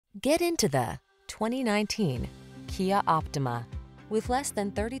Get into the 2019 Kia Optima. With less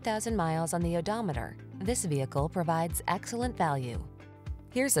than 30,000 miles on the odometer, this vehicle provides excellent value.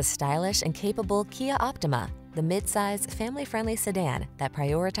 Here's a stylish and capable Kia Optima, the midsize, family-friendly sedan that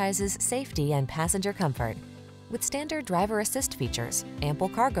prioritizes safety and passenger comfort. With standard driver assist features, ample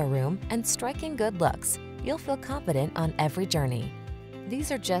cargo room, and striking good looks, you'll feel confident on every journey.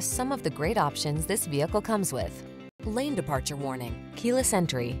 These are just some of the great options this vehicle comes with: lane departure warning, keyless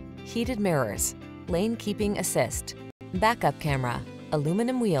entry, heated mirrors, lane keeping assist, backup camera,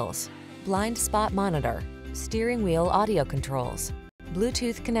 aluminum wheels, blind spot monitor, steering wheel audio controls,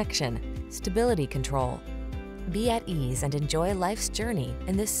 Bluetooth connection, stability control. Be at ease and enjoy life's journey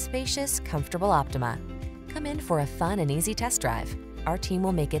in this spacious, comfortable Optima. Come in for a fun and easy test drive. Our team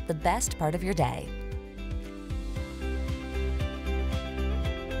will make it the best part of your day.